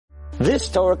This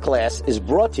Torah class is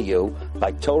brought to you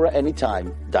by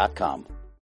TorahAnytime.com.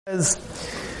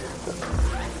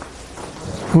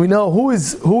 We know who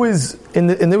is in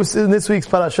this week's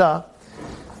parasha,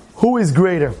 who is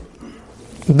greater?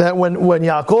 That when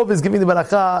Yaakov is giving the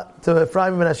barakah to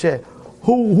Ephraim and Menashe,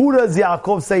 who does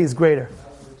Yaakov say is greater?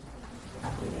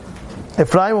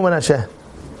 Ephraim or Menashe?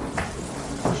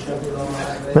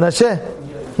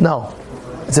 Menashe? No,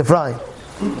 it's Ephraim.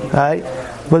 Right?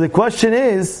 But the question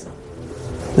is,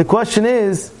 if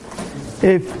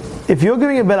you're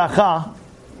giving a barakah,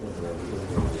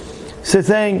 so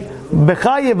saying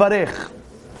Becha Yevarech,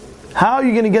 how are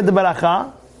you going to get the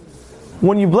barakah?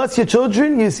 When you bless your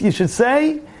children, you should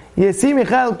say Yesi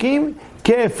Michael Kim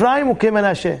Ke Ephraim or Ke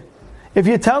Menashe. If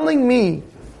you're telling me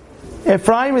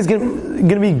Ephraim is going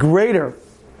to be greater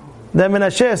than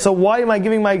Menashe, so why am I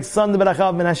giving my son the barakah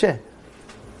of Menashe?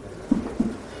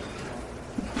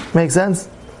 Make sense?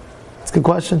 It's a good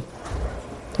question.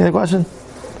 You have a question?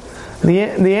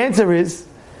 The answer is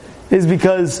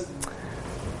because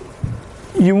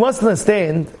you must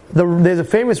understand, there's a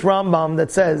famous Rambam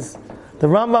that says, the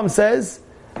Rambam says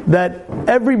that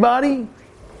everybody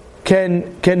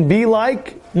can be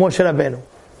like Moshe Rabbeinu.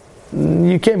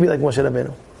 You can't be like Moshe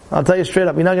Rabbeinu. I'll tell you straight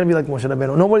up, you're not going to be like Moshe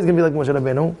Rabbeinu. Nobody's going to be like Moshe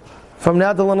Rabbeinu. From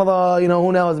now till another,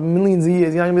 who now is millions of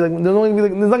years, you're not going to be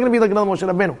like, there's not going to be like another Moshe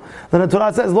Rabbeinu. Then the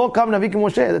Torah says, Lo kam navi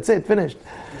Moshe. That's it, finished.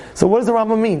 So what does the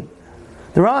Rambam mean?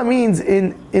 The Rambam means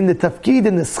in the tafkid,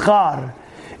 in the schar,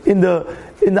 in the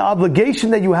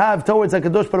obligation that you have towards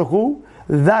HaKadosh Baruch Hu,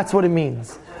 that's what it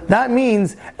means. That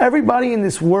means everybody in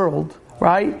this world,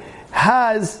 right,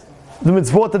 has the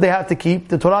mitzvot that they have to keep,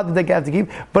 the Torah that they have to keep,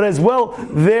 but as well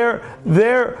their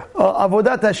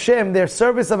avodat Hashem, their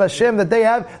service of Hashem that they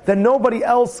have that nobody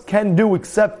else can do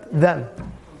except them.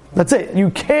 That's it. You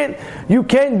can't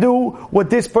do what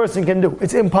this person can do.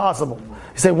 It's impossible.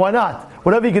 You say, why not?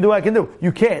 Whatever you can do, I can do.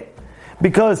 You can't.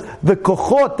 Because the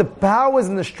kochot, the powers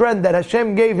and the strength that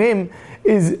Hashem gave him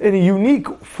is in a unique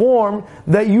form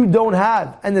that you don't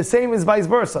have. And the same is vice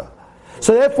versa.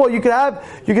 So therefore you could have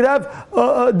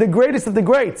the greatest of the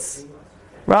greats.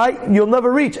 Right? You'll never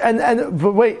reach.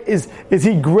 But wait, is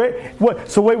he great?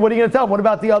 So what are you going to tell him? What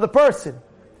about the other person?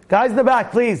 Guys in the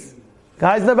back, please.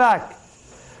 Guys in the back.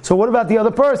 So what about the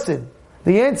other person?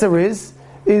 The answer is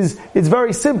it's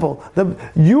very simple.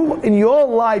 You in your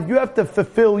life, you have to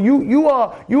fulfill. You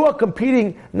are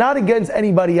competing not against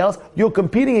anybody else. You're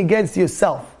competing against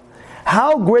yourself.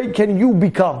 How great can you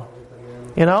become?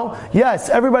 Yes,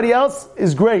 everybody else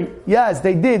is great. Yes,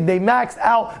 they maxed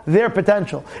out their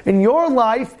potential. In your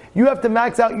life, you have to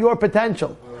max out your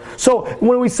potential. So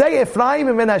when we say Ephraim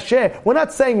and Menashe, we're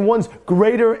not saying one's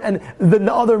greater than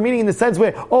the other, meaning in the sense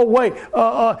where,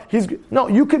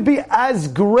 you could be as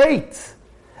great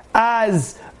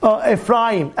as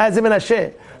Ephraim, as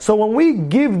Menashe. So when we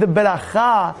give the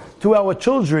beracha to our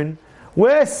children,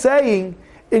 we're saying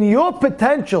in your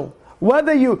potential,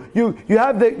 whether you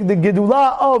have the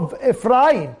Gedulah of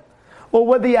Ephraim, or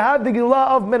whether you have the Gedulah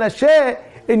of Menashe,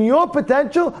 in your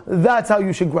potential, that's how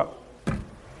you should grow.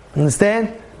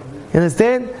 Understand?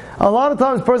 A lot of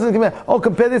times persons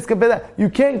compare this, compare that. You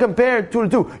can't compare two to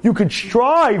two. You could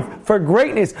strive for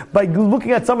greatness by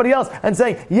looking at somebody else and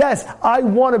saying, yes, I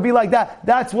want to be like that.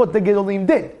 That's what the Gedolim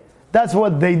did. That's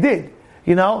what they did.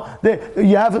 You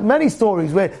have many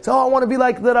stories where, I want to be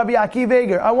like the Rabbi Akiva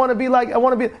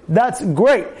Eger. That's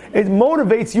great. It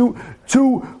motivates you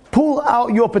to pull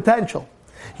out your potential.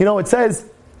 It says,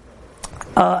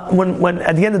 when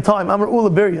at the end of time, Amr Ula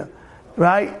Birya,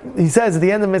 right? He says at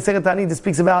the end of Masechet Ta'anit, it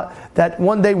speaks about that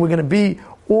one day we're going to be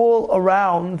all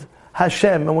around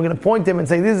Hashem, and we're going to point to him and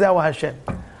say, this is our Hashem.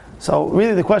 So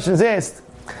really the question is asked,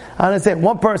 I understand,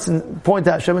 one person point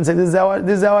to Hashem and say, this is our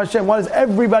Hashem. Why does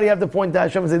everybody have to point to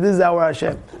Hashem and say, this is our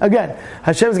Hashem? Again,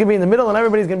 Hashem is going to be in the middle and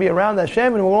everybody's going to be around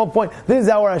Hashem, and we'll all point, this is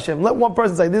our Hashem. Let one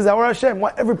person say, this is our Hashem.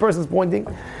 Why every person's pointing?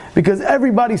 Because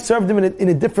everybody served him in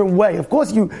a different way. Of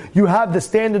course you have the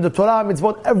standard, the Torah,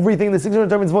 mitzvot, everything, the 600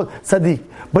 mitzvot, tzaddik.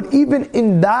 But even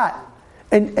in that,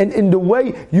 and in the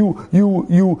way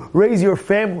you raise your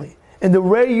family, in the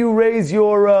way you raise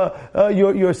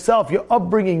yourself, your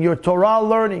upbringing, your Torah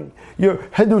learning, your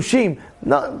Hidushim.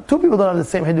 No, two people don't have the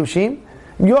same Hidushim.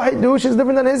 Your Hidush is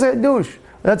different than his Hidush.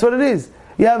 That's what it is.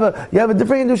 You have a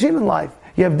different Hidushim in life.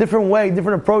 You have different way,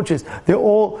 different approaches. They're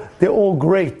all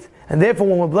great. And therefore,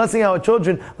 when we're blessing our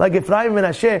children, like Ephraim and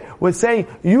Menashe, we're saying,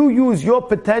 you use your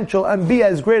potential and be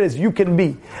as great as you can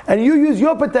be. And you use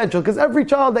your potential, because every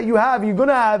child that you're going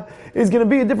to have, is going to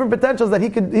be a different potentials that he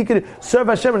could serve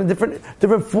Hashem in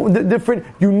a different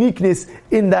uniqueness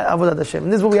in that Avodat Hashem.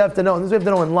 And this is what we have to know. And this is what we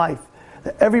have to know in life.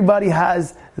 that everybody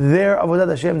has their avodat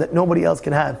Hashem that nobody else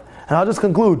can have. And I'll just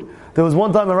conclude. There was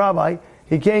one time a rabbi,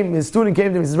 his student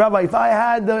came to him, he says, Rabbi, if I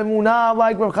had the emunah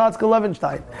like Rav Chatzkel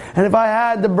Levenstein, and if I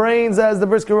had the brains as the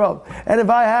Brisker Rav, and if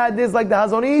I had this like the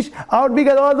Hazon Ish, I would be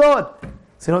Gadol Ador.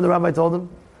 So you know what the rabbi told him?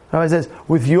 The rabbi says,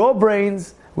 with your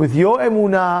brains, with your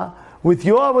emunah, with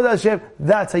your avodah Hashem,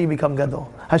 that's how you become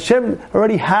Gadol. Hashem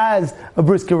already has a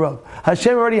Brisker Rav.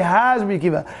 Hashem already has Rabbi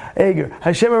Akiva Eger.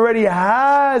 Hashem already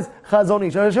has Chazon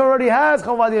Ish. Hashem already has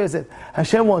Chavad Yosef.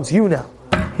 Hashem wants you now.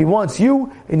 He wants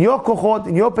you in your kochot,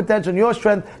 in your potential, in your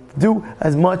strength to do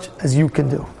as much as you can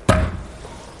do.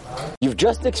 You've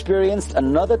just experienced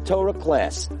another Torah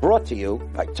class brought to you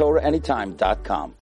by TorahAnytime.com.